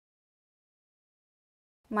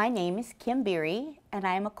My name is Kim Beery, and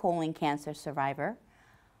I am a colon cancer survivor.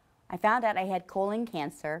 I found out I had colon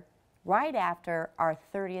cancer right after our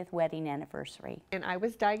 30th wedding anniversary. And I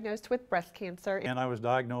was diagnosed with breast cancer. And I was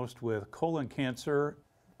diagnosed with colon cancer.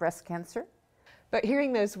 Breast cancer. But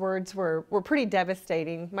hearing those words were pretty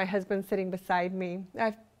devastating. My husband sitting beside me. I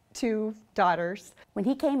have 2 daughters. When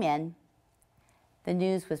he came in, the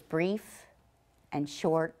news was brief and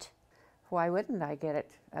short. Why wouldn't I get it?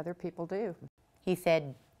 Other people do. He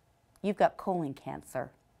said, "You've got colon cancer."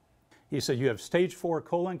 He said, "You have stage 4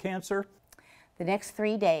 colon cancer?" The next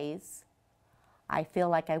 3 days, I feel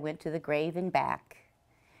like I went to the grave and back,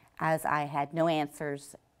 as I had no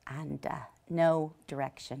answers and no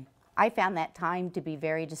direction. I found that time to be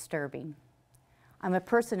very disturbing. I'm a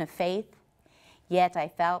person of faith, yet I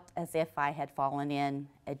felt as if I had fallen in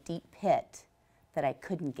a deep pit that I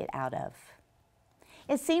couldn't get out of.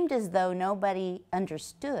 It seemed as though nobody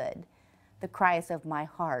understood the cries of my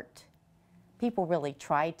heart. People really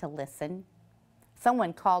tried to listen.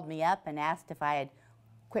 Someone called me up and asked if I had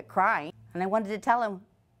quit crying, and I wanted to tell him,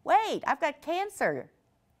 "Wait, I've got cancer."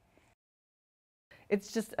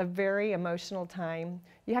 It's just a very emotional time.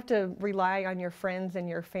 You have to rely on your friends and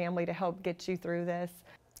your family to help get you through this.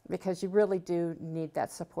 Because you really do need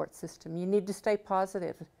that support system. You need to stay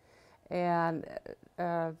positive, and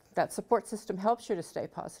that support system helps you to stay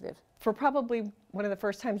positive. For probably one of the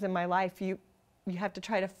first times in my life, you have to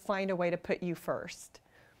try to find a way to put you first.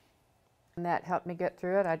 And that helped me get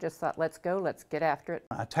through it. I just thought, let's go, let's get after it.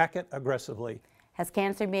 Attack it aggressively. Has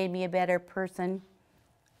cancer made me a better person?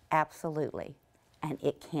 Absolutely. And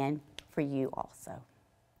it can for you also.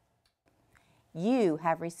 You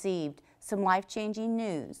have received some life-changing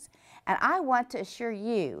news, and I want to assure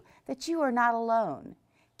you that you are not alone.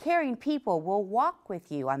 Caring people will walk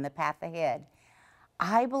with you on the path ahead.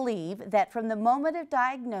 I believe that from the moment of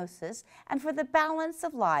diagnosis and for the balance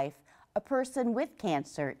of life, a person with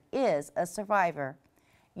cancer is a survivor.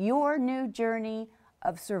 Your new journey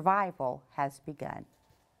of survival has begun.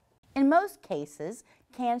 In most cases,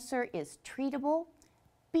 cancer is treatable,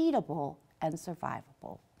 beatable, and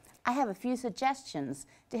survivable. I have a few suggestions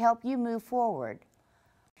to help you move forward.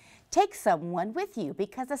 Take someone with you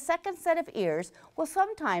because a second set of ears will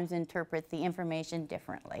sometimes interpret the information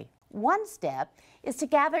differently. One step is to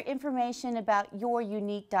gather information about your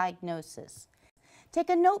unique diagnosis. Take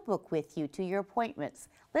a notebook with you to your appointments,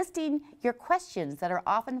 listing your questions that are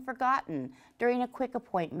often forgotten during a quick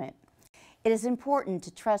appointment. It is important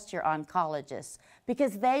to trust your oncologist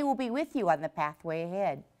because they will be with you on the pathway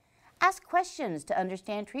ahead. Ask questions to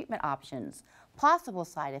understand treatment options, possible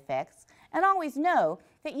side effects, and always know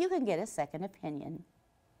that you can get a second opinion.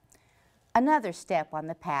 Another step on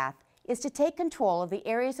the path is to take control of the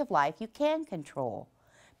areas of life you can control.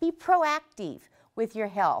 Be proactive with your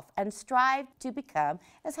health and strive to become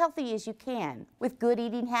as healthy as you can with good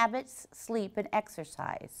eating habits, sleep, and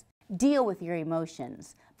exercise. Deal with your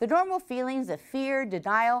emotions. The normal feelings of fear,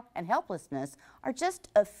 denial, and helplessness are just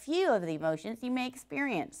a few of the emotions you may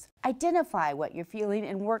experience. Identify what you're feeling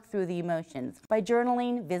and work through the emotions by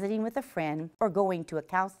journaling, visiting with a friend, or going to a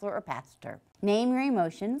counselor or pastor. Name your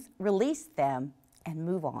emotions, release them, and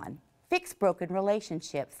move on. Fix broken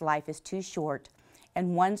relationships. Life is too short,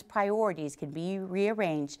 and one's priorities can be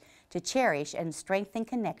rearranged to cherish and strengthen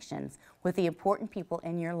connections with the important people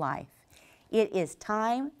in your life. It is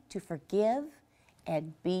time to forgive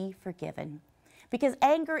and be forgiven. Because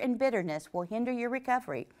anger and bitterness will hinder your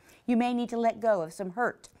recovery, you may need to let go of some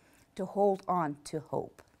hurt to hold on to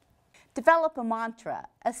hope. Develop a mantra,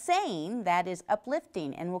 a saying that is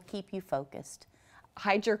uplifting and will keep you focused.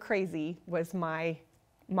 Hide your crazy was my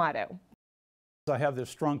motto. I have this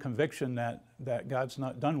strong conviction that God's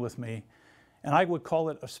not done with me, and I would call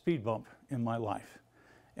it a speed bump in my life.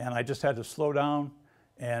 And I just had to slow down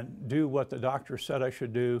and do what the doctor said I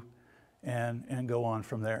should do and go on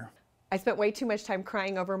from there. I spent way too much time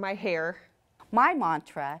crying over my hair. My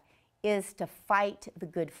mantra is to fight the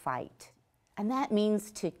good fight. And that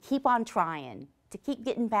means to keep on trying, to keep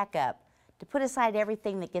getting back up, to put aside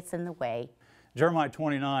everything that gets in the way. Jeremiah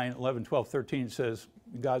 29, 11, 12, 13 says,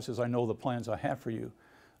 God says, "I know the plans I have for you."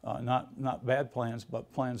 Not bad plans,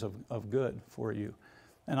 but plans of good for you.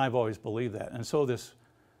 And I've always believed that. And so this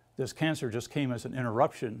cancer just came as an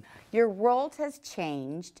interruption. Your world has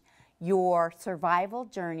changed. Your survival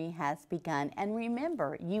journey has begun. And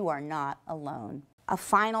remember, you are not alone. A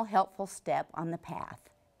final helpful step on the path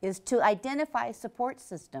is to identify support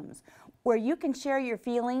systems where you can share your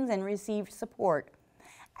feelings and receive support.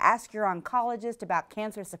 Ask your oncologist about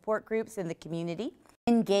cancer support groups in the community.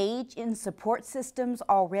 Engage in support systems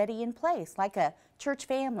already in place, like a church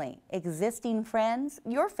family, existing friends,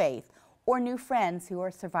 your faith, or new friends who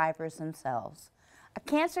are survivors themselves. A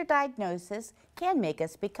cancer diagnosis can make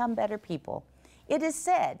us become better people. It is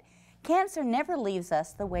said, cancer never leaves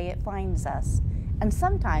us the way it finds us, and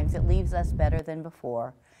sometimes it leaves us better than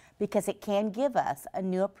before, because it can give us a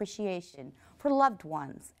new appreciation for loved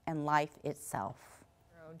ones and life itself.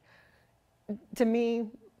 To me,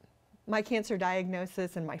 my cancer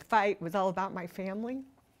diagnosis and my fight was all about my family,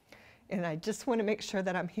 and I just want to make sure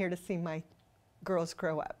that I'm here to see my girls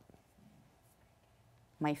grow up.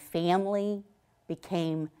 My family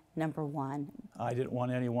became number one. I didn't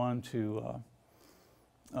want anyone to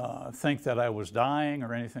think that I was dying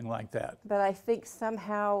or anything like that. But I think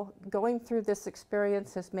somehow going through this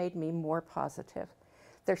experience has made me more positive.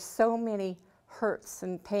 There's so many hurts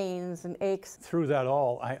and pains and aches. Through that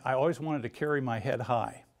all, I always wanted to carry my head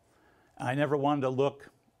high. I never wanted to look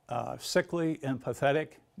sickly and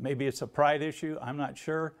pathetic. Maybe it's a pride issue, I'm not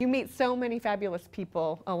sure. You meet so many fabulous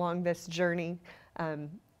people along this journey.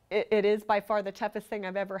 It is by far the toughest thing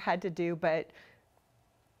I've ever had to do, but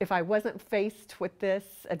if I wasn't faced with this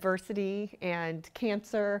adversity and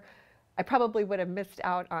cancer, I probably would have missed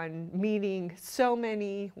out on meeting so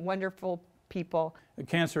many wonderful people.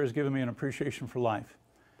 Cancer has given me an appreciation for life.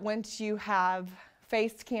 Once you have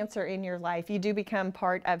faced cancer in your life, you do become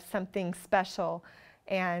part of something special,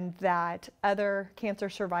 and that other cancer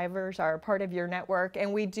survivors are a part of your network,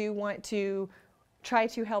 and we do want to try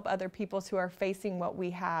to help other people who are facing what we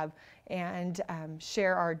have and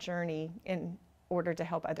share our journey in order to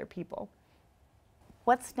help other people.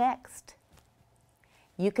 What's next?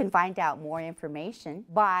 You can find out more information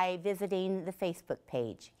by visiting the Facebook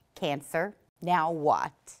page, Cancer Now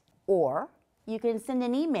What? Or you can send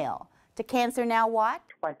an email to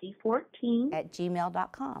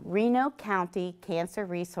cancernowwhat2014@gmail.com. Reno County Cancer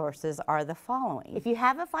Resources are the following. If you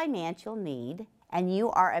have a financial need and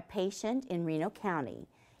you are a patient in Reno County,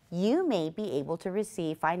 you may be able to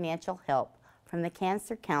receive financial help from the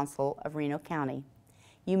Cancer Council of Reno County.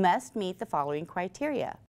 You must meet the following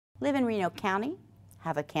criteria: live in Reno County,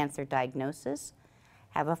 have a cancer diagnosis,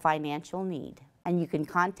 have a financial need. And you can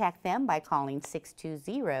contact them by calling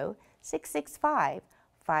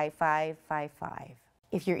 620-665-5555.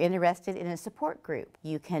 If you're interested in a support group,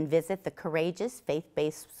 you can visit the Courageous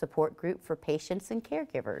Faith-Based Support Group for Patients and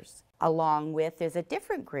Caregivers. Along with, there's a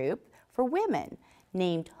different group for women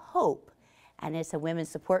named Hope, and it's a women's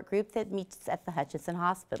support group that meets at the Hutchinson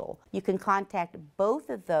Hospital. You can contact both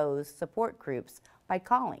of those support groups by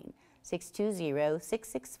calling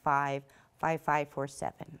 620-665-5547.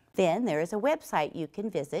 Then there is a website you can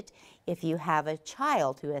visit if you have a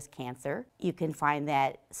child who has cancer. You can find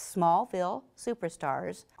that Smallville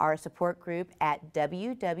Superstars, our support group, at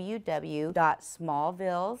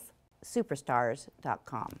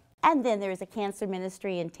www.smallvillesuperstars.com. And then there is a cancer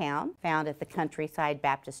ministry in town found at the Countryside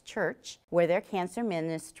Baptist Church, where their cancer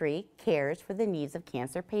ministry cares for the needs of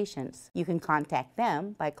cancer patients. You can contact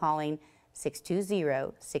them by calling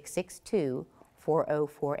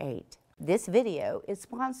 620-662-4048. This video is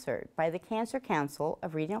sponsored by the Cancer Council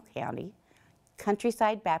of Reno County,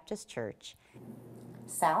 Countryside Baptist Church,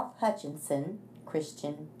 South Hutchinson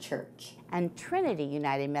Christian Church, and Trinity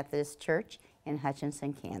United Methodist Church in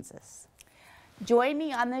Hutchinson, Kansas. Join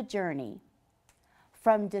me on the journey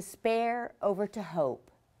from despair over to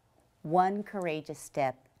hope, one courageous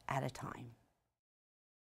step at a time.